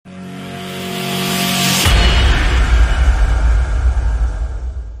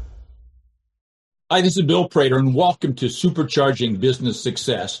Hi, this is Bill Prater, and welcome to Supercharging Business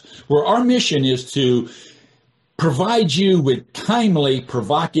Success, where our mission is to provide you with timely,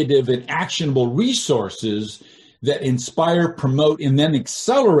 provocative, and actionable resources that inspire, promote, and then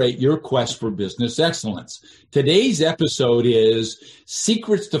accelerate your quest for business excellence. Today's episode is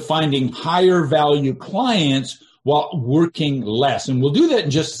Secrets to Finding Higher Value Clients While Working Less. And we'll do that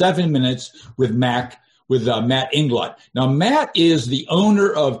in just 7 minutes with Matt Englund. Now, Matt is the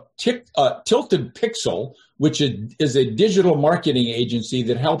owner of Tilted Pixel, which is a digital marketing agency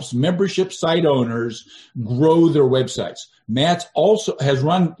that helps membership site owners grow their websites. Matt also has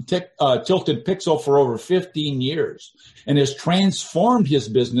run Tilted Pixel for over 15 years and has transformed his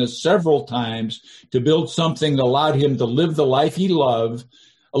business several times to build something that allowed him to live the life he loves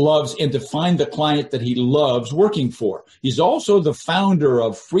and to find the client that he loves working for. He's also the founder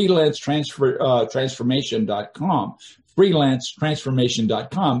of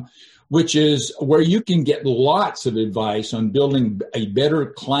freelancetransformation.com, which is where you can get lots of advice on building a better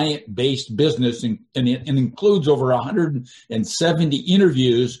client-based business, and it includes over 170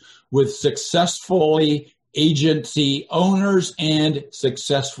 interviews with successfully agency owners and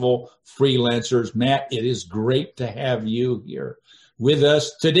successful freelancers. Matt, it is great to have you here with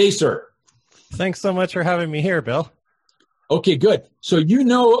us today, sir. Thanks so much for having me here, Bill. Okay, good. So you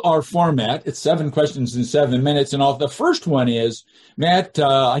know our format. It's 7 questions in 7 minutes. And the first one is, Matt,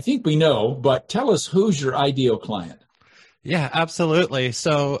 I think we know, but tell us, who's your ideal client? Yeah, absolutely.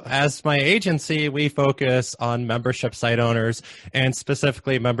 So as my agency, we focus on membership site owners, and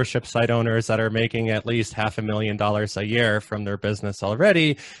specifically membership site owners that are making at least $500,000 a year from their business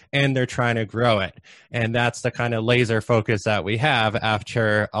already, and they're trying to grow it. And that's the kind of laser focus that we have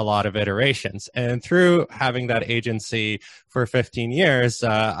after a lot of iterations. And through having that agency for 15 years,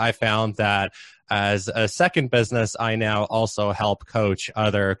 I found that as a second business, I now also help coach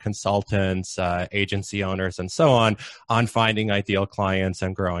other consultants, agency owners, and so on finding ideal clients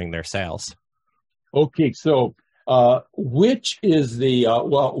and growing their sales. Okay, so which is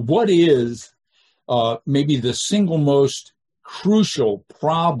what is maybe the single most crucial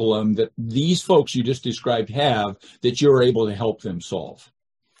problem that these folks you just described have that you're able to help them solve?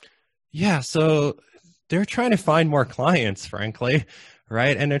 Yeah, so they're trying to find more clients, frankly.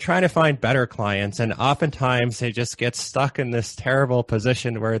 Right. And they're trying to find better clients. And oftentimes they just get stuck in this terrible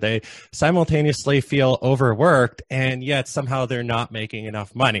position where they simultaneously feel overworked and yet somehow they're not making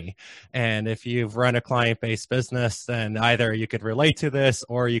enough money. And if you've run a client-based business, then either you could relate to this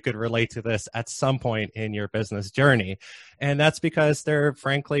or you could relate to this at some point in your business journey. And that's because they're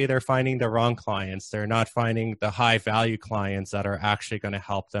finding the wrong clients. They're not finding the high value clients that are actually going to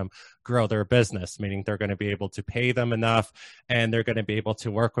help them grow their business, meaning they're going to be able to pay them enough and they're going to be able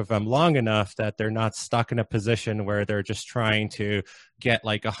to work with them long enough that they're not stuck in a position where they're just trying to get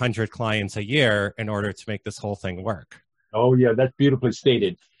like 100 clients a year in order to make this whole thing work. Oh, yeah, that's beautifully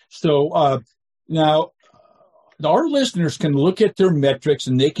stated. So now our listeners can look at their metrics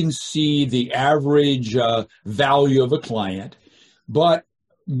and they can see the average value of a client. But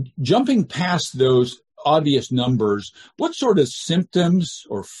jumping past those obvious numbers, what sort of symptoms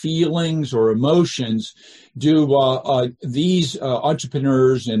or feelings or emotions do these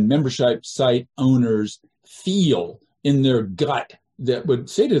entrepreneurs and membership site owners feel in their gut that would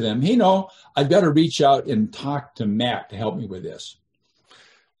say to them, hey, I've got to reach out and talk to Matt to help me with this?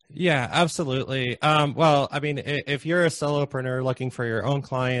 Yeah, absolutely. Well, I mean, if you're a solopreneur looking for your own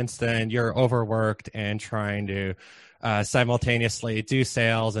clients, then you're overworked and trying to simultaneously do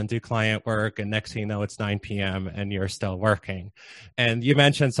sales and do client work. And next thing you know, it's 9 p.m. and you're still working. And you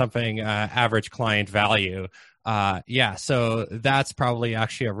mentioned something, average client value. So that's probably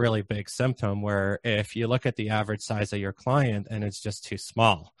actually a really big symptom where if you look at the average size of your client and it's just too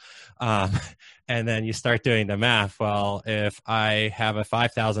small, and then you start doing the math, well, if I have a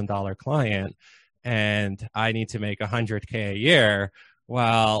 $5,000 client and I need to make $100K a year,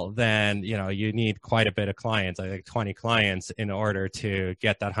 well, then, you need quite a bit of clients, I think 20 clients in order to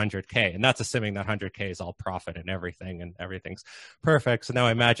get that 100K. And that's assuming that 100K is all profit and everything's perfect. So now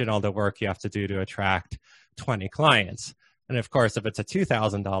imagine all the work you have to do to attract 20 clients. And of course, if it's a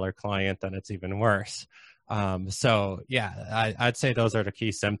 $2,000 client, then it's even worse. I'd say those are the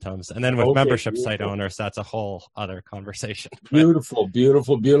key symptoms. And then with membership site owners, that's a whole other conversation. Beautiful,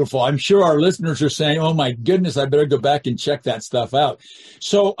 beautiful, beautiful. I'm sure our listeners are saying, oh my goodness, I better go back and check that stuff out.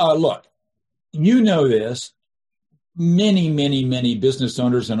 So look, this. Many, many, many business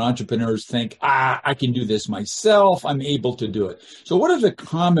owners and entrepreneurs think, I can do this myself. I'm able to do it. So what are the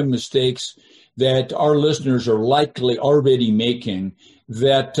common mistakes that our listeners are likely already making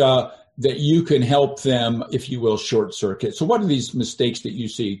that you can help them, if you will, short circuit? So what are these mistakes that you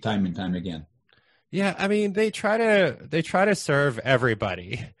see time and time again? Yeah, I mean, they try to serve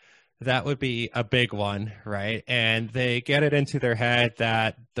everybody. That would be a big one, right? And they get it into their head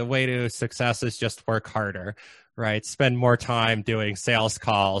that the way to success is just work harder, right? Spend more time doing sales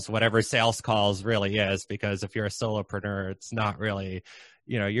calls, whatever sales calls really is, because if you're a solopreneur, it's not really,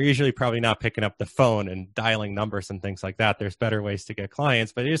 you're usually probably not picking up the phone and dialing numbers and things like that. There's better ways to get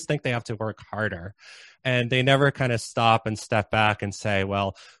clients, but they just think they have to work harder. And they never kind of stop and step back and say,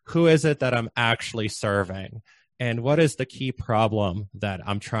 well, who is it that I'm actually serving? And what is the key problem that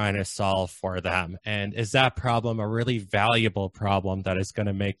I'm trying to solve for them? And is that problem a really valuable problem that is going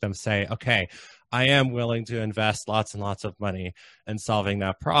to make them say, okay, I am willing to invest lots and lots of money in solving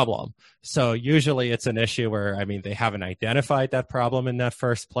that problem? So usually it's an issue where, I mean, they haven't identified that problem in that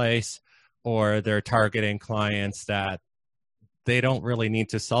first place, or they're targeting clients that they don't really need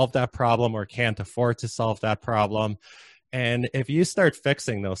to solve that problem or can't afford to solve that problem. And if you start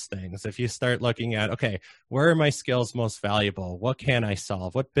fixing those things, if you start looking at, okay, where are my skills most valuable? What can I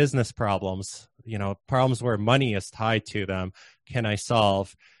solve? What business problems, problems where money is tied to them, can I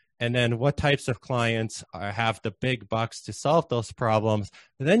solve? And then what types of clients have the big bucks to solve those problems?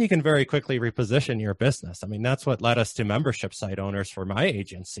 And then you can very quickly reposition your business. I mean, that's what led us to membership site owners for my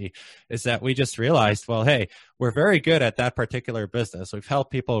agency, is that we just realized, well, hey, we're very good at that particular business. We've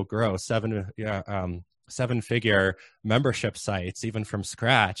helped people grow seven-figure membership sites, even from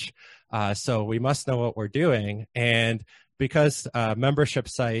scratch. So we must know what we're doing. And because membership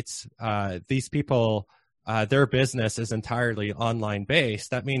sites, these people, their business is entirely online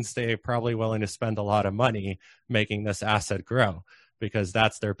based, that means they're probably willing to spend a lot of money making this asset grow, because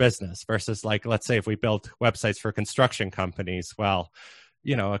that's their business. Versus, like, let's say if we built websites for construction companies, well,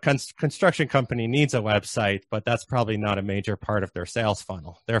 a construction company needs a website, but that's probably not a major part of their sales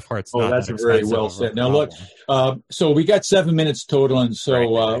funnel. Therefore, it's not. That's very well said. Now, look, so we got 7 minutes total, and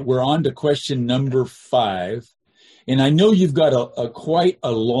so we're on to question number 5. And I know you've got a quite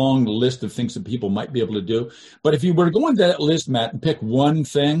a long list of things that people might be able to do. But if you were to go into that list, Matt, and pick one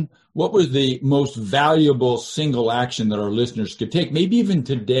thing, what was the most valuable single action that our listeners could take, maybe even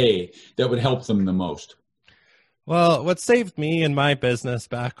today, that would help them the most? Well, what saved me in my business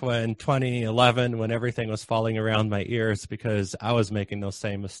back when 2011, when everything was falling around my ears because I was making those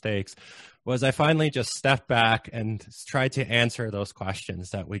same mistakes, was I finally just stepped back and tried to answer those questions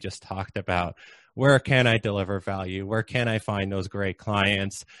that we just talked about. Where can I deliver value? Where can I find those great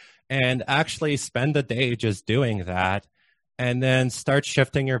clients? And actually spend the day just doing that, and then start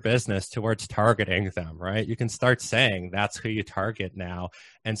shifting your business towards targeting them, right? You can start saying that's who you target now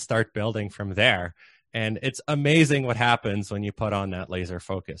and start building from there. And it's amazing what happens when you put on that laser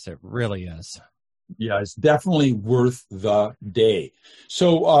focus. It really is. Yeah, it's definitely worth the day.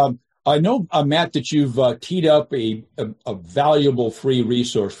 So I know, Matt, that you've teed up a valuable free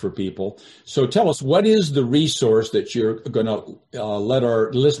resource for people. So tell us, what is the resource that you're going to let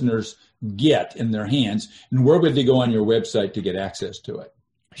our listeners get in their hands, and where would they go on your website to get access to it?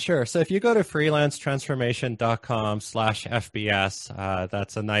 Sure. So if you go to freelancetransformation.com/FBS,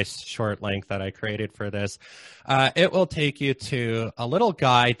 that's a nice short link that I created for this. It will take you to a little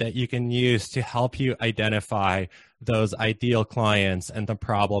guide that you can use to help you identify those ideal clients and the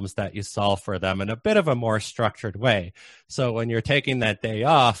problems that you solve for them in a bit of a more structured way. So when you're taking that day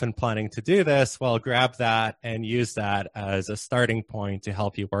off and planning to do this, well, grab that and use that as a starting point to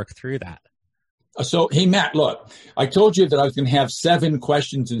help you work through that. So, hey, Matt, look, I told you that I was going to have 7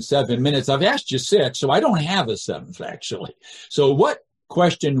 questions in 7 minutes. I've asked you 6, so I don't have a 7th, actually. So what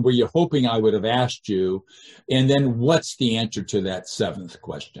question were you hoping I would have asked you? And then what's the answer to that 7th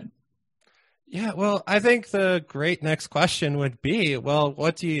question? Yeah, well, I think the great next question would be, well,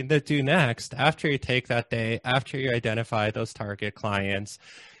 what do you do next after you take that day, after you identify those target clients?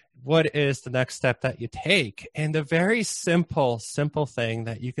 What is the next step that you take? And the very simple thing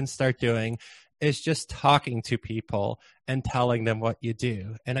that you can start doing is just talking to people and telling them what you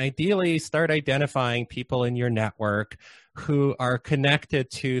do. And ideally, start identifying people in your network who are connected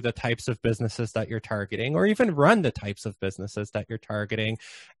to the types of businesses that you're targeting, or even run the types of businesses that you're targeting,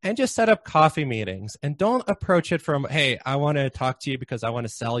 and just set up coffee meetings. And don't approach it from, hey, I want to talk to you because I want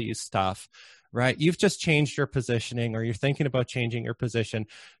to sell you stuff. Right? You've just changed your positioning, or you're thinking about changing your position.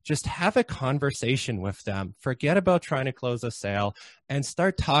 Just have a conversation with them. Forget about trying to close a sale and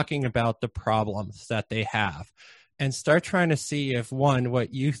start talking about the problems that they have, and start trying to see if, one,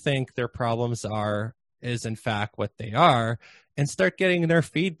 what you think their problems are is in fact what they are, and start getting their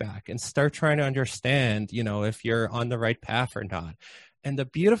feedback and start trying to understand, if you're on the right path or not. And the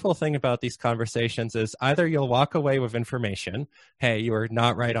beautiful thing about these conversations is either you'll walk away with information, hey, you're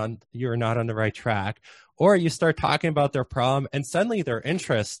not on the right track, or you start talking about their problem and suddenly their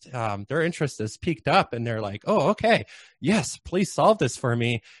interest is piqued up and they're like, oh, okay, yes, please solve this for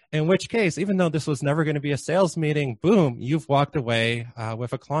me. In which case, even though this was never going to be a sales meeting, boom, you've walked away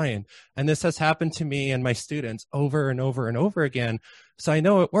with a client. And this has happened to me and my students over and over and over again. So I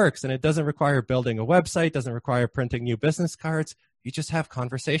know it works, and it doesn't require building a website, doesn't require printing new business cards. You just have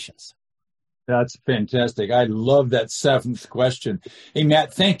conversations. That's fantastic. I love that seventh question. Hey,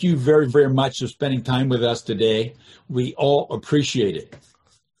 Matt, thank you very, very much for spending time with us today. We all appreciate it.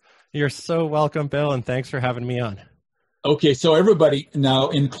 You're so welcome, Bill, and thanks for having me on. Okay, so everybody, now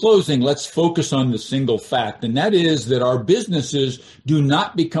in closing, let's focus on the single fact, and that is that our businesses do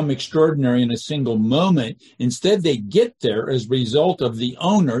not become extraordinary in a single moment. Instead, they get there as a result of the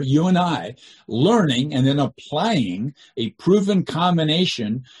owner, you and I, learning and then applying a proven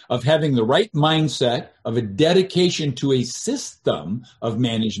combination of having the right mindset, of a dedication to a system of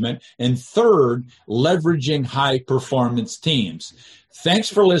management, and third, leveraging high-performance teams. Thanks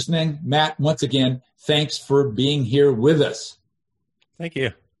for listening. Matt, once again, thanks for being here with us. Thank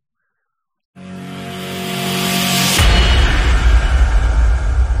you.